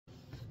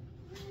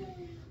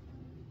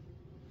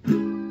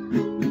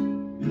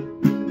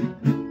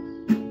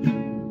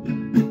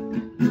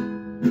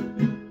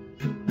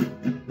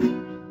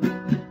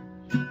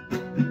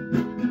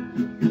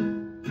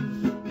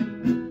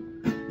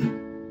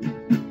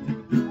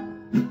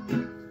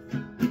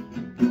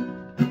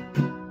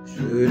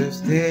could have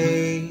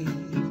stayed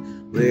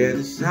where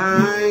the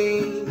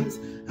signs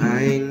I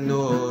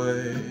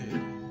ignored.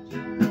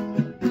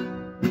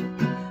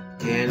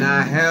 Can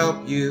I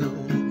help you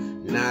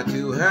not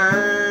to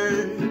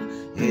hurt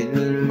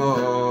anymore?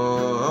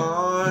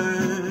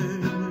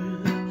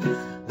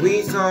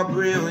 We saw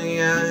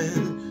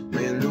brilliant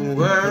when the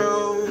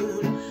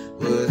world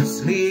was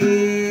asleep.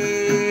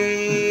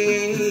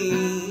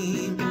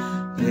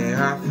 There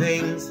are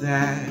things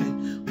that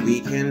we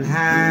can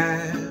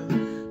have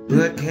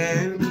but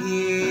can't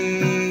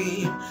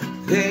keep.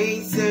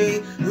 They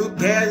say, who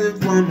cares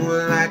if one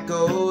more light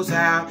goes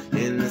out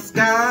in the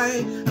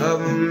sky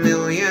of a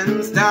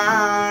million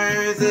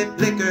stars? It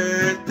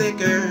flickers,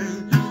 flickers.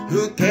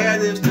 Who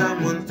cares if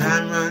someone's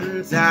time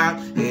runs out?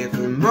 If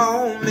a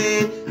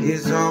moment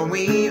is all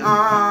we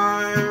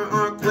are,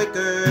 or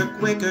quicker,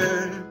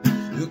 quicker.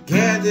 Who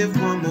cares if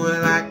one more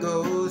light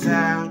goes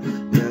out?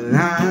 Well,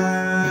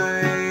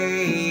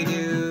 I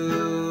do.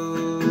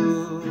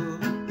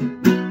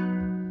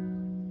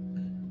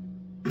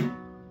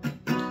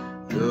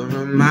 The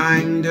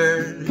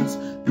reminders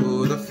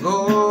pull the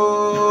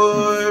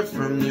floor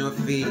from your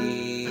feet.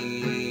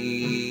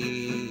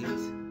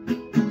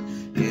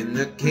 In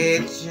the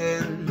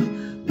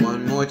kitchen,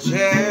 one more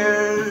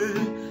chair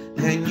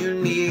than you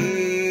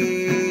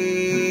need.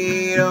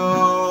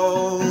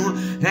 Oh,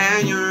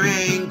 and you're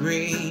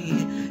angry,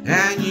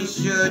 and you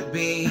should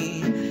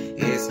be.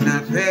 It's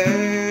not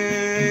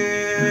fair.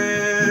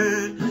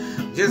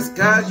 Just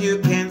 'cause you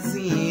can't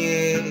see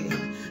it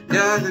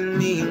doesn't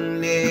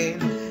mean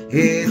it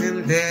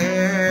isn't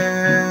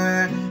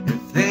there.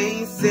 If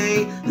they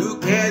say, who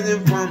cares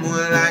if one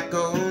more light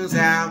goes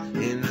out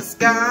in the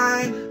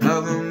sky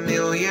of a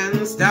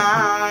million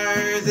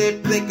stars?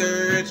 It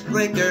flickers,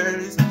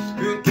 flickers.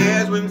 Who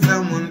cares when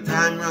someone's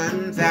time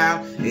runs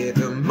out? If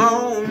the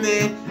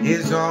moment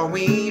is all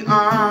we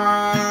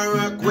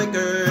are,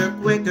 quicker,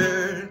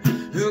 quicker.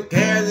 Who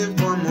cares if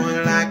one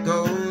more light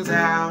goes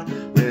out?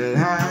 Well,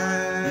 I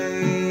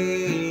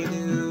do.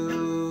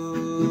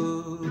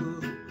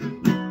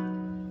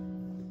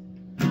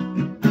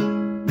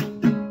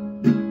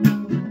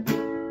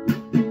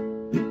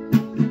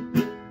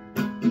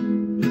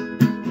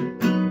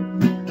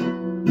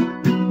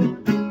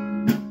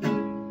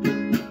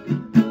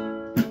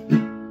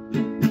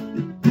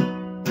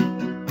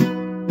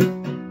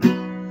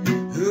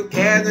 Who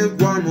cares if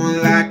one more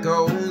light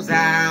goes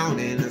out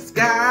in the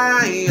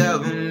sky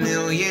of a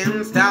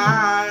million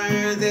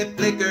stars? It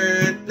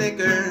flickers,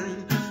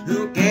 flickers.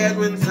 Who cares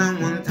when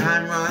someone's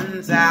time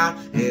runs out?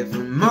 If a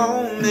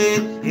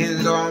moment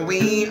is all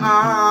we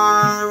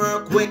are,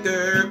 or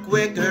quicker,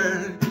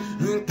 quicker.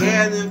 Who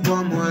cares if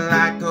one more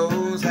light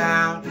goes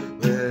out?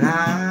 Well,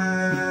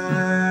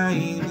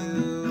 I do.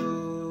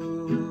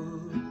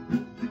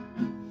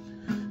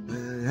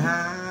 Well,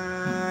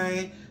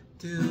 I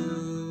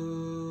do.